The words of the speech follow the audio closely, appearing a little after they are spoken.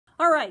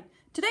All right,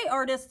 today,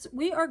 artists,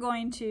 we are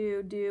going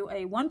to do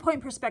a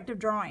one-point perspective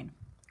drawing.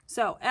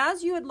 So,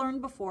 as you had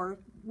learned before,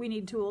 we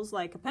need tools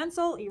like a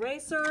pencil,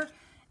 eraser,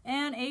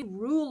 and a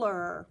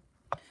ruler.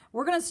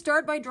 We're going to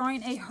start by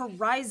drawing a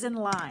horizon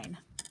line.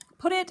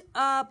 Put it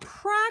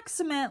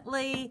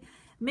approximately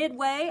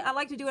midway. I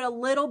like to do it a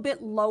little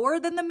bit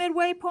lower than the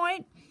midway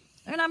point.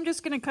 And I'm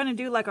just going to kind of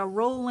do like a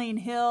rolling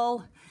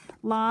hill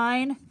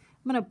line.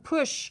 I'm going to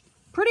push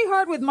pretty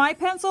hard with my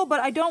pencil, but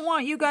I don't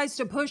want you guys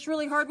to push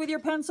really hard with your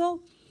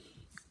pencil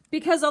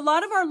because a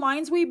lot of our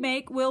lines we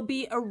make will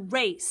be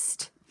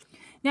erased.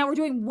 Now we're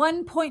doing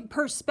 1 point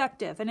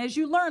perspective, and as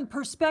you learn,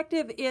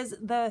 perspective is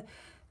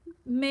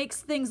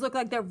makes things look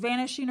like they're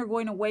vanishing or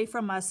going away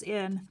from us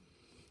in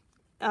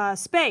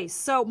space.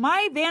 So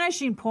my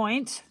vanishing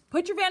point,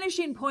 put your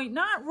vanishing point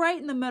not right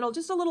in the middle,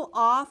 just a little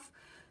off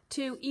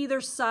to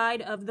either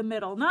side of the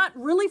middle, not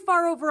really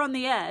far over on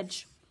the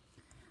edge.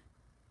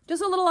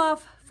 Just a little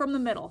off from the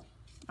middle,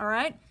 all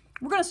right?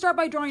 We're going to start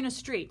by drawing a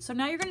street. So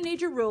now you're going to need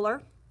your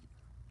ruler,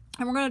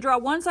 and we're going to draw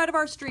one side of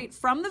our street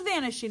from the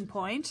vanishing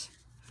point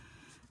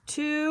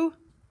to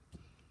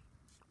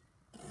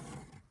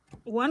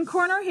one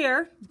corner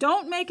here.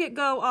 Don't make it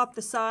go off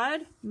the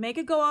side. Make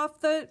it go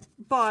off the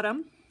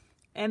bottom.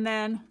 And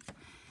then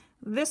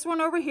this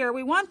one over here,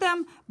 we want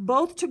them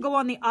both to go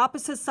on the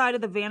opposite side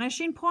of the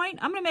vanishing point.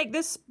 I'm going to make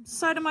this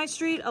side of my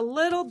street a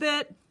little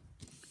bit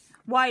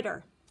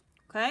wider.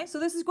 Okay, so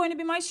this is going to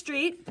be my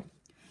street.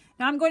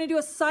 Now I'm going to do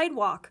a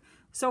sidewalk.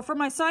 So for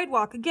my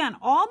sidewalk, again,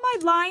 all my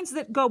lines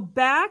that go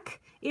back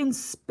in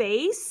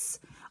space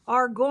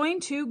are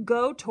going to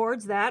go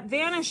towards that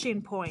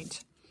vanishing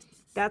point.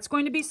 That's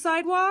going to be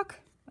sidewalk.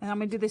 And I'm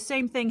going to do the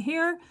same thing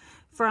here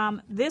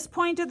from this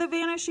point to the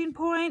vanishing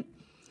point.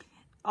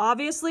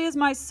 Obviously, as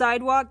my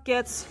sidewalk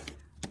gets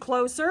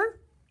closer,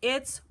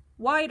 it's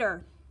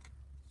wider.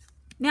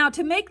 Now,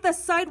 to make the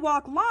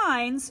sidewalk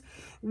lines,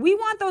 we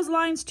want those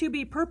lines to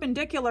be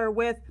perpendicular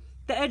with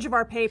the edge of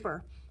our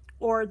paper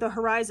or the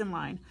horizon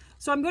line.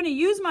 So I'm going to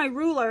use my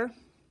ruler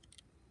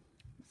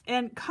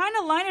and kind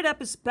of line it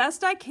up as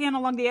best I can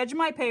along the edge of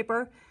my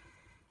paper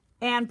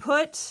and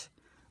put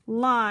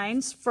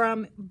lines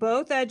from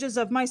both edges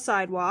of my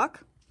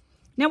sidewalk.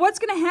 Now, what's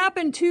going to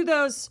happen to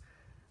those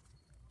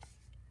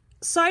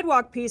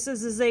sidewalk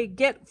pieces as they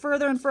get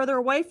further and further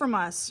away from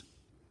us?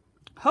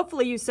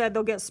 Hopefully you said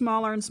they'll get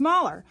smaller and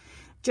smaller.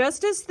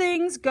 Just as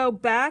things go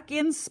back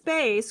in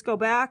space, go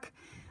back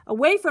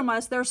away from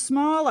us, they're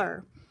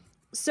smaller.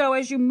 So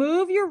as you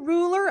move your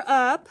ruler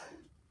up,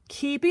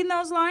 keeping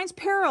those lines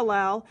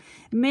parallel,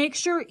 make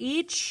sure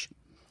each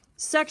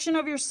section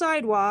of your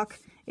sidewalk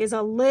is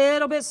a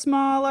little bit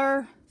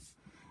smaller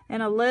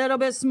and a little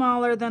bit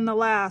smaller than the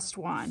last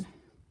one.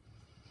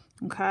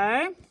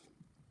 Okay?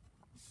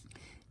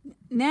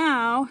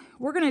 Now,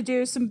 we're going to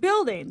do some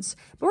buildings.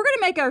 But we're going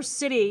to make our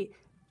city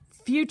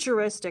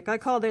futuristic. I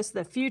call this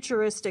the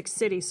futuristic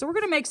city. So we're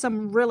going to make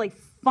some really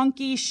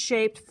funky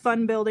shaped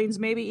fun buildings,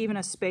 maybe even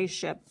a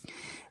spaceship.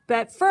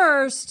 But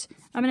first,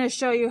 I'm going to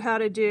show you how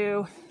to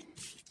do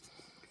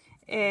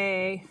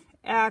a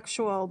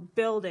actual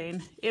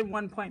building in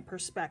 1 point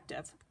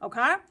perspective.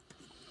 Okay?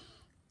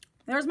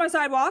 There's my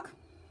sidewalk.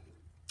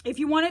 If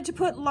you wanted to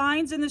put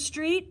lines in the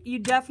street, you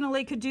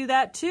definitely could do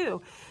that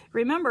too.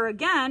 Remember,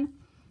 again,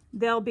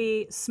 they'll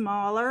be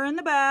smaller in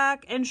the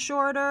back and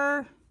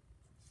shorter.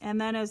 And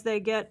then as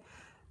they get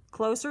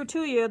closer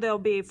to you, they'll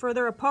be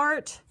further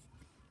apart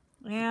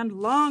and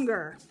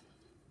longer.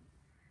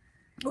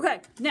 Okay,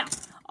 now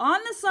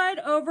on the side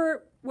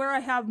over where I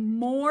have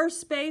more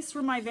space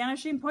from my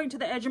vanishing point to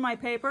the edge of my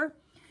paper,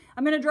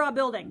 I'm going to draw a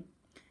building.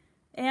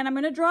 And I'm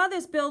going to draw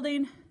this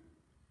building.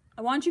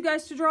 I want you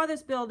guys to draw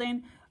this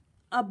building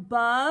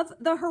above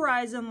the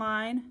horizon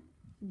line,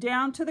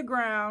 down to the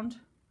ground,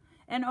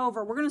 and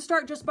over. We're going to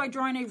start just by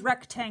drawing a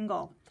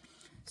rectangle.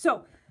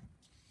 So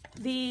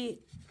the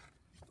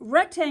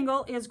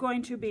rectangle is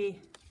going to be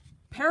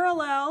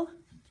parallel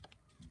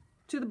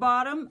to the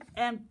bottom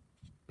and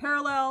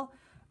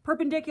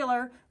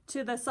perpendicular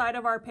to the side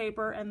of our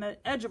paper and the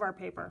edge of our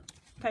paper.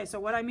 Okay, so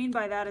what I mean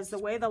by that is the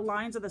way the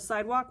lines of the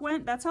sidewalk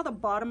went, that's how the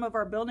bottom of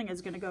our building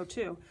is going to go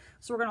too.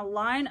 So we're going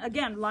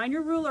to line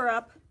your ruler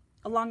up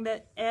along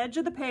the edge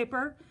of the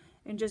paper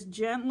and just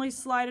gently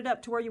slide it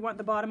up to where you want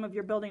the bottom of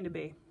your building to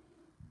be.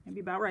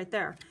 Maybe about right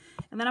there.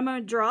 And then I'm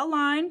going to draw a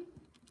line.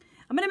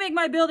 I'm going to make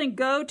my building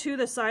go to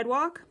the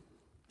sidewalk.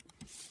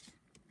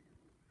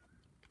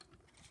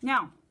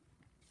 Now,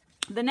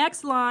 the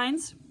next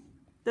lines,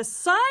 the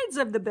sides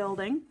of the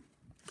building.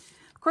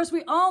 Of course,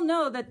 we all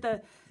know that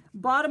the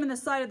bottom and the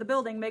side of the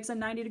building makes a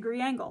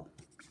 90-degree angle.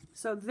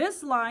 So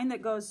this line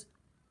that goes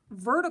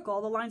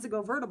vertical, the lines that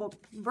go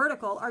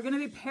vertical are going to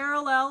be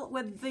parallel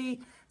with the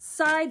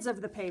sides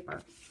of the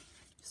paper.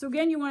 So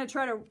again, you want to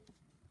try to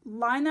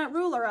line that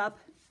ruler up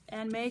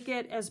and make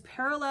it as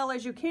parallel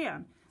as you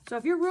can. So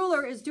if your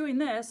ruler is doing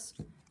this,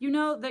 you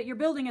know that your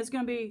building is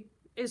going to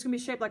be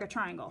shaped like a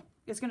triangle.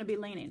 It's going to be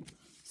leaning.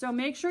 So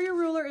make sure your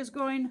ruler is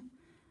going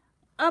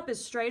up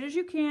as straight as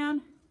you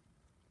can,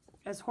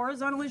 as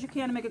horizontal as you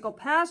can, to make it go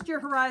past your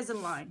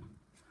horizon line.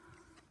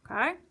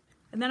 Okay?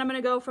 And then I'm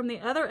going to go from the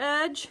other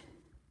edge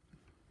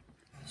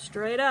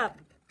straight up.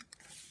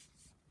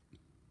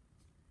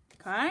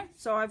 Okay?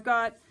 So I've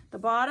got the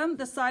bottom,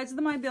 the sides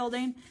of my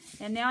building,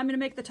 and now I'm going to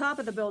make the top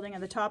of the building.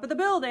 And the top of the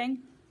building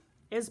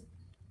is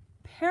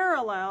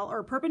parallel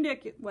or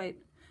perpendicular,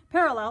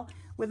 parallel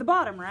with the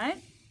bottom, right?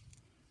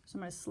 So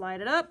I'm going to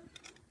slide it up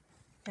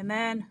and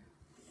then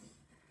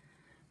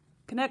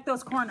connect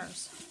those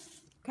corners.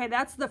 Okay,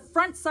 that's the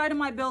front side of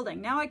my building.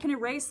 Now I can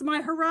erase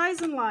my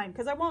horizon line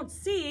because I won't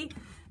see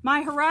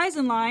my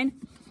horizon line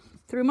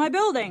through my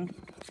building.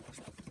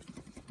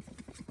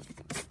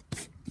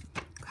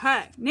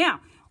 Okay,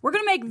 now we're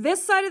going to make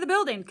this side of the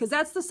building because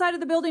that's the side of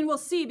the building we'll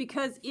see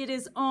because it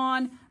is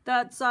on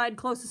that side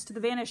closest to the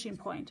vanishing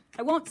point.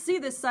 I won't see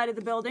this side of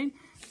the building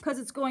because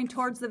it's going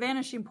towards the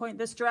vanishing point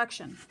this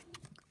direction.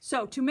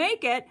 So to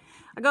make it,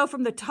 I go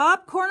from the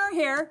top corner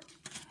here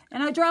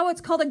and I draw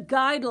what's called a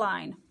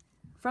guideline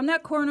from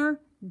that corner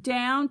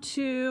down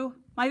to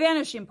my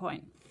vanishing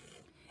point.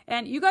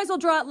 And you guys will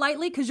draw it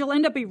lightly because you'll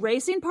end up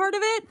erasing part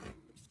of it.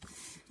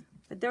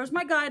 But there's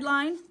my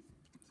guideline.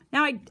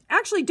 Now I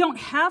actually don't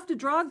have to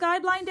draw a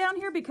guideline down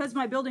here because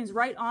my building's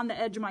right on the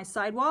edge of my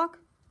sidewalk.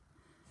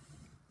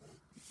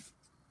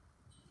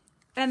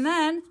 And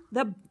then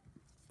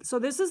so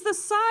this is the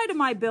side of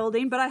my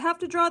building, but I have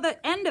to draw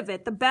the end of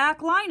it, the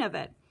back line of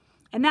it.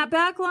 And that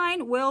back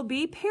line will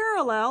be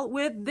parallel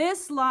with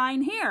this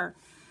line here.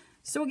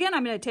 So again,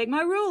 I'm going to take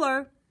my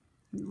ruler,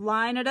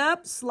 line it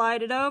up,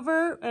 slide it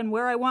over, and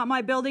where I want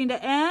my building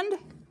to end,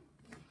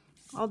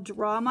 I'll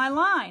draw my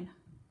line.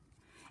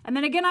 And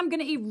then again, I'm going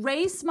to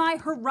erase my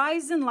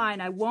horizon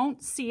line. I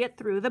won't see it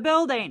through the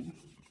building.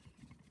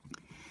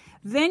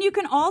 Then you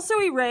can also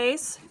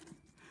erase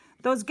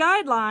those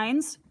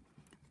guidelines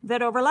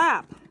that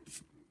overlap.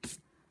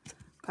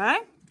 Okay?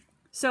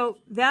 So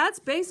that's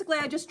basically,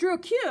 I just drew a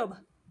cube.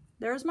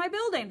 There's my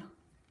building.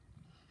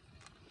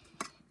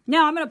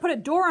 Now I'm going to put a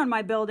door on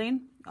my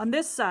building on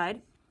this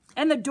side.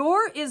 And the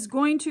door is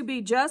going to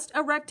be just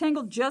a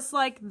rectangle, just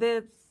like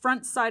the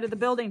front side of the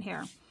building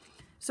here.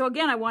 So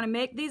again, I want to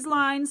make these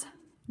lines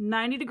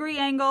 90-degree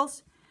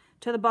angles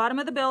to the bottom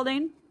of the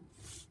building.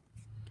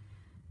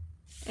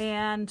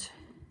 And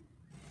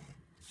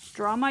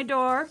draw my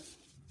door.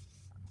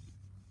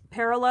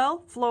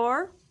 Parallel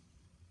floor,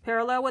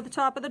 parallel with the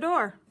top of the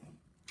door.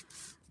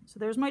 So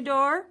there's my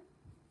door.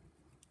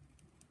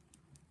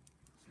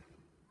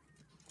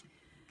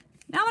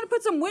 Now I'm going to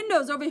put some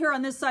windows over here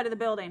on this side of the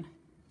building.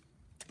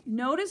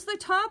 Notice the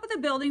top of the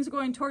building is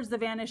going towards the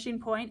vanishing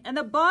point and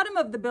the bottom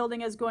of the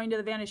building is going to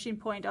the vanishing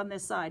point on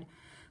this side.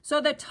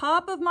 So the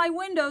top of my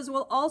windows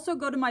will also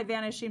go to my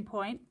vanishing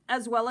point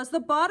as well as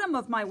the bottom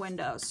of my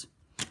windows.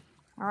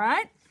 All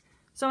right?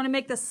 So I'm going to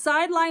make the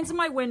side lines of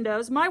my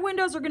windows. My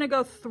windows are going to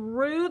go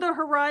through the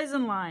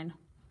horizon line.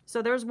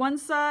 So there's one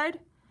side.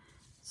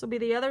 This will be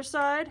the other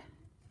side.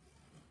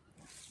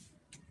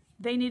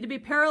 They need to be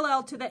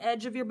parallel to the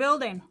edge of your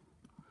building.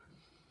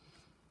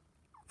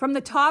 From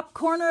the top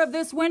corner of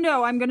this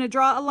window, I'm going to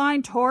draw a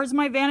line towards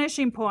my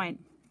vanishing point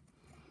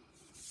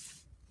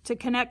to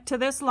connect to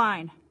this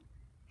line.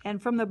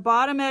 And from the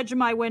bottom edge of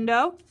my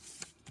window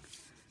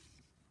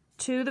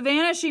to the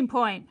vanishing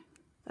point,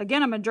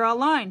 again, I'm going to draw a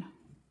line.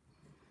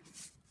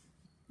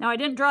 Now, I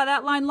didn't draw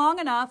that line long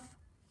enough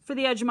for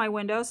the edge of my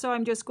window, so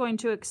I'm just going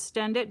to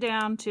extend it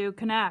down to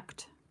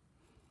connect.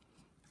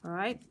 All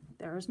right,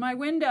 there's my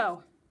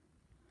window.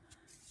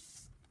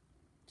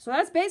 So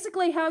that's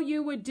basically how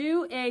you would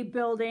do a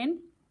building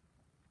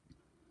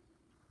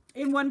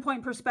in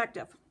one-point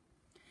perspective.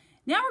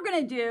 Now we're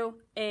going to do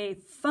a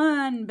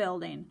fun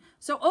building.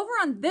 So over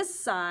on this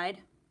side,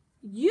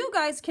 you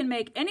guys can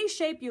make any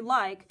shape you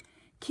like.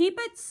 Keep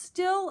it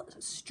still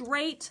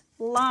straight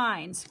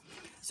lines.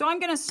 So I'm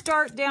going to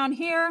start down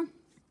here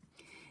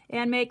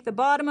and make the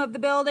bottom of the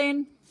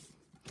building.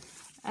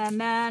 And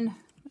then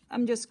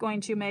I'm just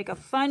going to make a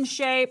fun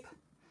shape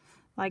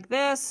like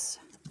this.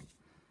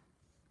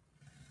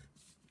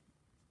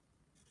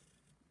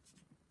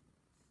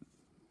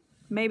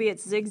 Maybe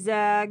it's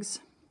zigzags.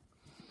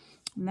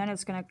 And then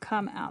it's going to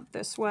come out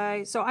this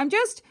way. So I'm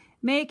just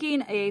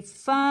making a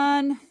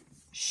fun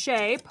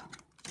shape.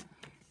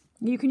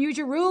 You can use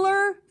your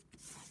ruler.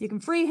 You can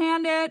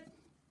freehand it.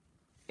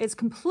 It's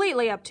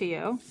completely up to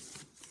you.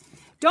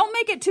 Don't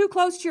make it too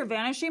close to your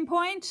vanishing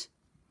point.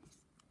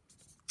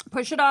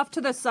 Push it off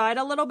to the side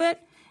a little bit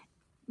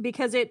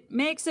because it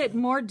makes it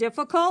more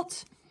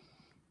difficult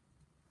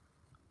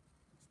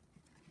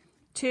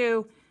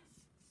to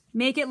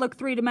make it look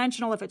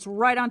three-dimensional if it's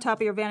right on top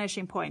of your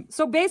vanishing point.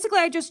 So basically,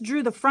 I just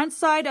drew the front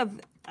side of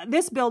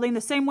this building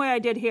the same way I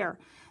did here.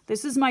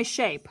 This is my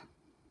shape.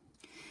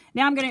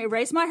 Now I'm going to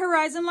erase my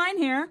horizon line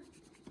here.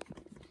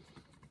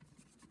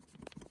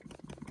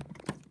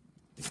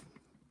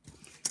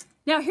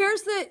 Now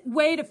here's the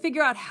way to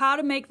figure out how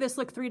to make this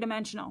look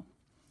three-dimensional.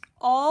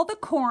 All the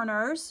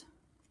corners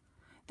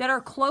that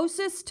are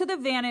closest to the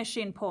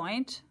vanishing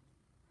point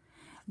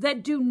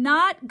that do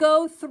not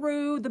go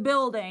through the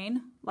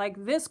building,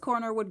 like this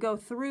corner would go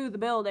through the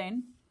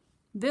building,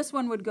 this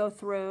one would go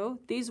through,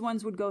 these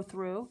ones would go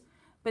through,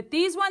 but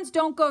these ones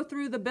don't go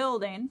through the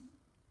building,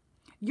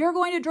 you're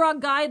going to draw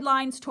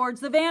guidelines towards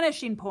the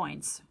vanishing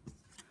points.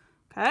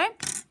 Okay?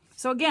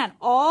 So again,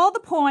 all the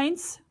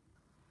points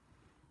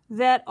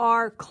that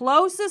are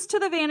closest to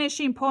the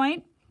vanishing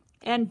point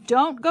and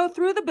don't go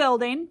through the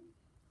building,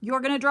 you're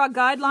going to draw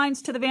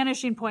guidelines to the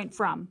vanishing point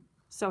from.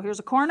 So here's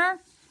a corner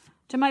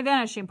to my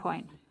vanishing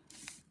point.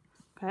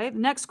 Okay, the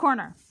next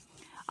corner.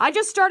 I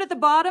just start at the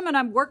bottom and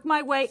I'm work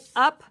my way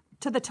up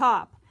to the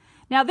top.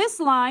 Now this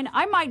line,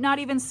 I might not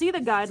even see the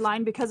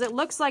guideline because it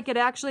looks like it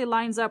actually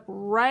lines up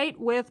right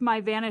with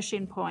my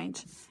vanishing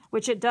point,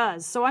 which it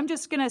does. So I'm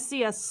just going to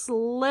see a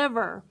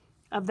sliver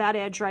of that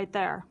edge right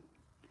there.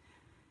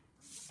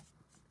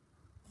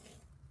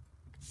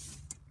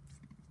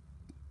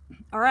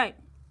 All right,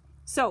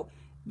 so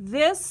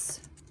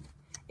this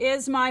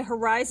is my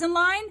horizon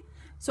line.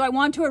 So I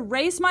want to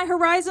erase my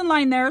horizon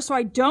line there so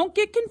I don't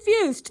get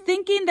confused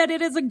thinking that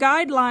it is a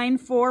guideline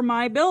for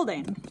my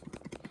building.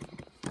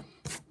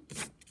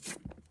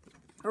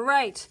 All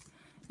right,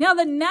 now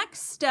the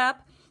next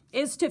step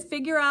is to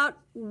figure out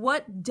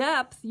what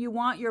depth you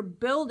want your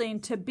building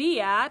to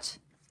be at,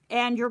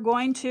 and you're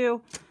going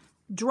to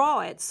draw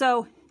it.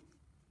 So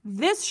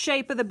this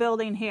shape of the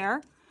building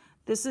here,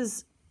 this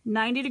is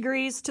 90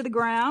 degrees to the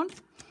ground.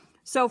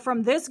 So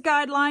from this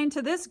guideline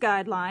to this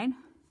guideline,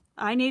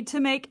 I need to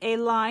make a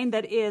line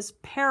that is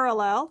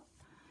parallel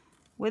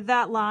with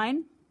that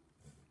line.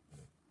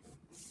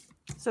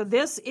 So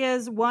this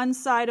is one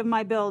side of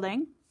my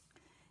building.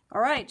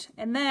 All right,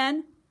 and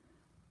then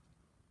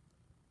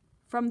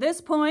from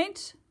this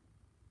point,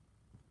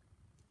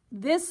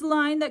 this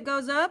line that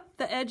goes up,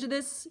 the edge of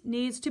this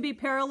needs to be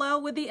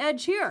parallel with the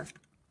edge here.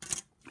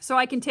 So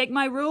I can take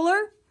my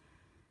ruler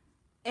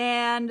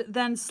and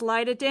then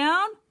slide it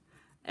down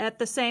at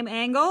the same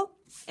angle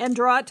and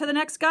draw it to the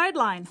next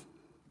guideline.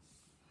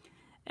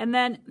 And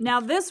then, now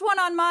this one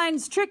on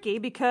mine's tricky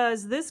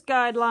because this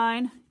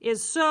guideline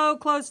is so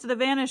close to the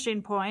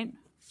vanishing point,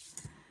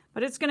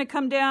 but it's going to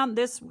come down,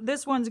 this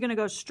one's going to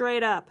go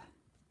straight up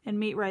and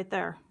meet right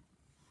there.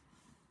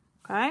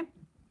 Okay?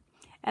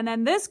 And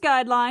then this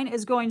guideline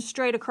is going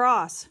straight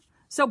across.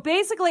 So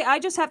basically, I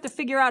just have to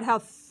figure out how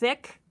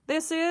thick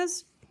this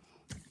is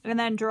and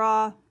then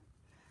draw.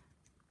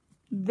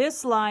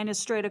 This line is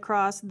straight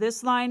across.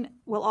 This line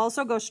will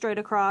also go straight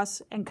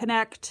across and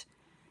connect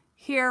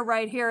here,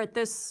 right here at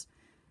this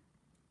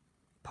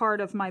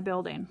part of my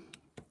building.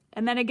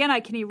 And then again, I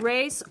can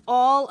erase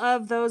all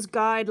of those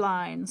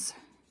guidelines.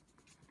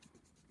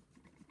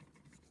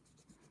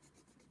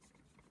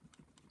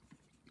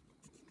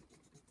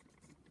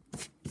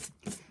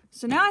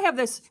 So now I have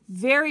this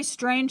very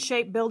strange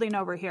shaped building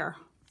over here,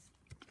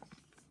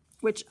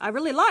 which I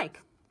really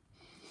like.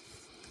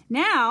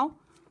 Now,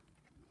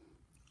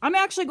 I'm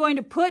actually going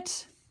to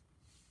put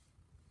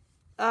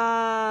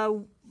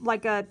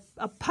like a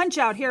punch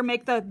out here,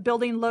 make the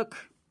building look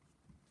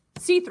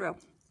see-through.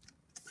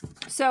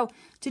 So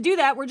to do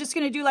that, we're just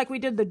going to do like we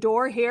did the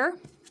door here.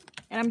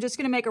 And I'm just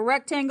going to make a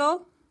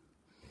rectangle.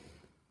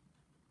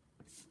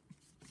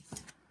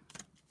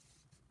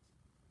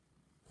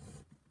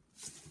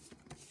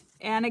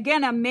 And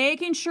again, I'm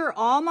making sure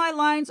all my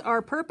lines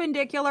are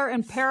perpendicular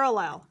and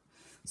parallel.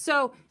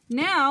 So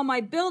now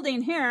my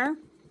building here,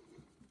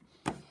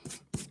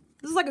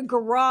 this is like a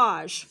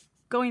garage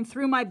going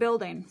through my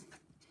building.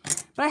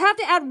 But I have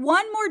to add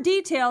one more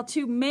detail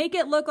to make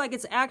it look like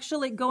it's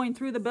actually going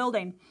through the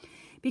building.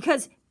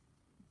 Because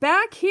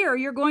back here,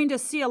 you're going to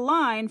see a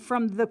line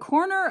from the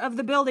corner of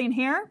the building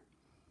here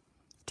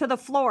to the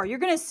floor. You're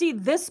going to see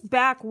this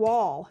back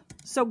wall.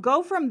 So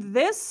go from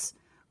this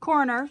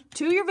corner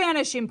to your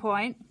vanishing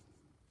point,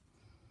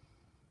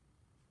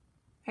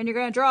 and you're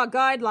going to draw a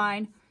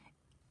guideline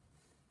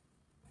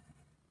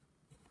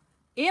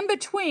in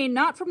between,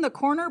 not from the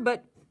corner,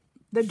 but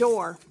the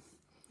door.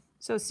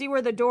 So see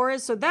where the door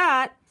is? So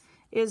that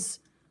is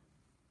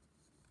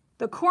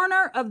the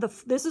corner of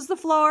this is the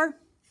floor,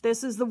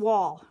 this is the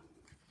wall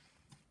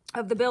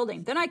of the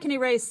building. Then I can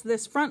erase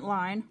this front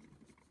line.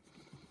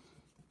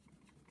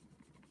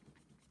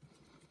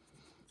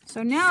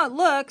 So now it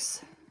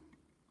looks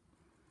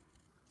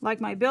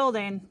like my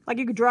building, like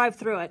you could drive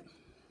through it.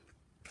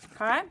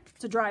 Okay?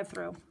 It's a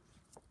drive-through.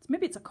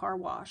 Maybe it's a car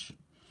wash.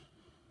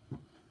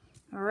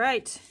 All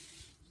right.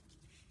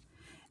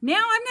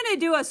 Now I'm going to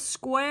do a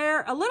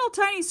square, a little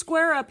tiny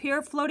square up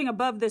here floating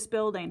above this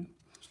building.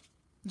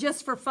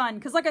 Just for fun.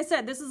 Because like I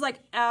said, this is like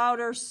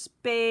outer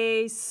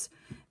space,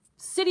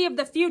 city of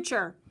the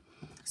future.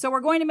 So we're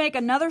going to make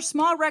another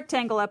small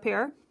rectangle up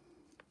here.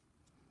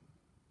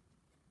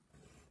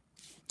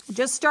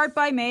 Just start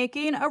by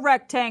making a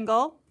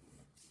rectangle.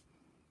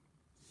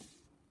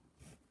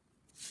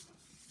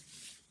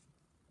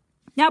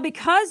 Now,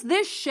 because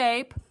this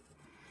shape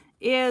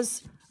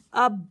is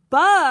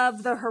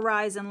above the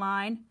horizon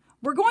line,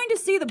 we're going to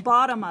see the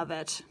bottom of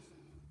it.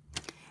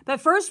 But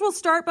first, we'll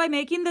start by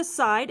making the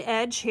side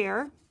edge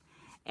here.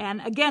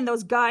 And again,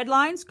 those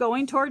guidelines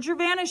going towards your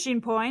vanishing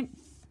point.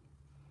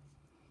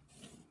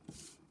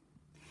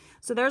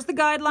 So there's the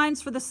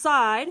guidelines for the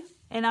side,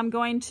 and I'm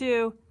going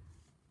to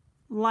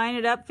line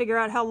it up, figure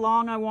out how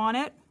long I want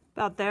it,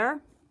 about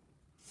there.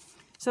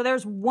 So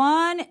there's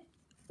one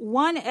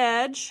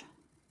edge.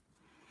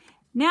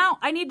 Now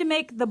I need to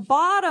make the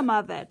bottom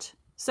of it.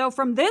 So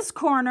from this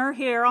corner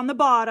here on the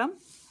bottom,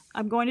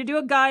 I'm going to do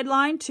a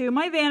guideline to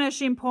my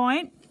vanishing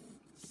point.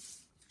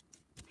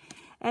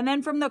 And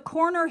then from the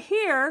corner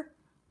here,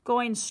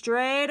 going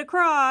straight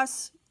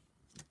across,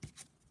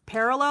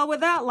 parallel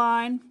with that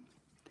line,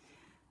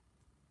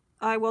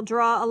 I will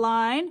draw a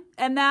line,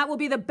 and that will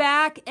be the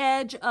back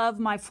edge of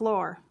my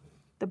floor.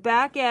 The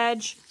back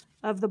edge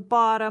of the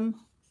bottom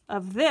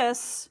of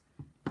this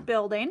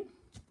building.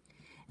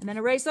 And then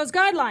erase those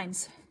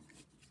guidelines.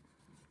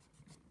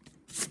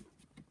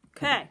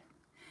 Okay.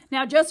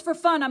 Now just for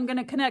fun, I'm going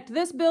to connect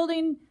this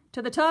building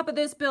to the top of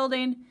this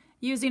building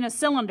using a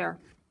cylinder.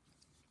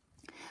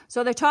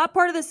 So the top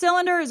part of the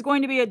cylinder is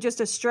going to be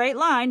just a straight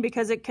line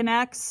because it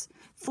connects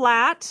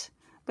flat.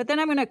 But then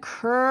I'm going to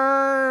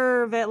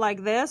curve it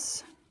like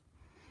this.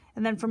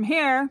 And then from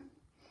here,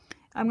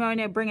 I'm going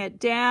to bring it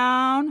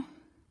down.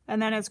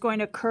 And then it's going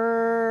to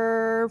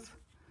curve.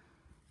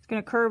 It's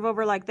going to curve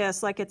over like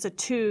this, like it's a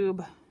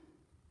tube.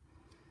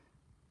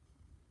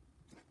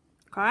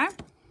 Okay?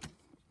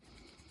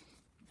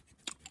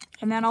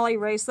 And then I'll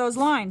erase those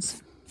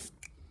lines.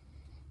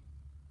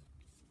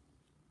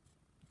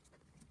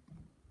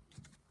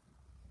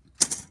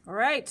 All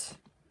right.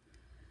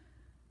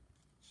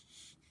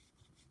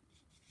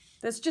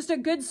 That's just a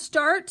good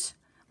start.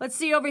 Let's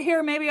see over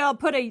here. Maybe I'll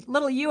put a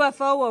little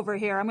UFO over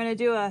here. I'm going to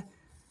do a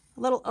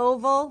little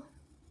oval.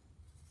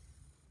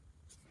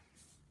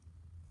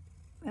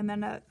 And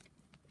then,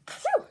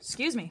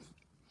 excuse me,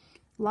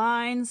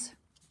 lines.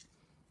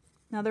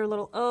 Another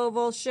little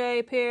oval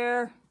shape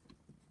here.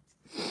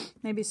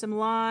 Maybe some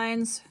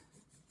lines.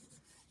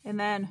 And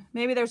then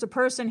maybe there's a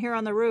person here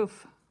on the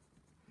roof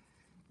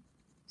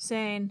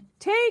saying,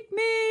 take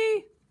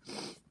me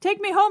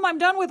home, I'm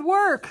done with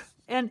work.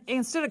 And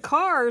instead of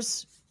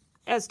cars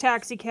as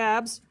taxi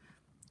cabs,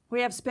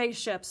 we have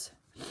spaceships.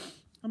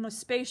 And the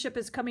spaceship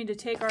is coming to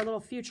take our little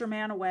future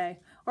man away.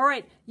 All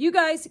right, you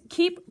guys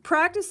keep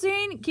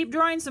practicing, keep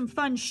drawing some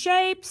fun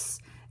shapes,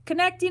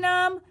 connecting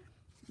them.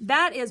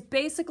 That is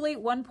basically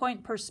 1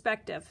 point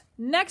perspective.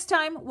 Next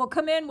time we'll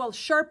come in, we'll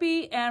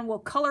Sharpie, and we'll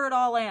color it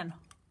all in.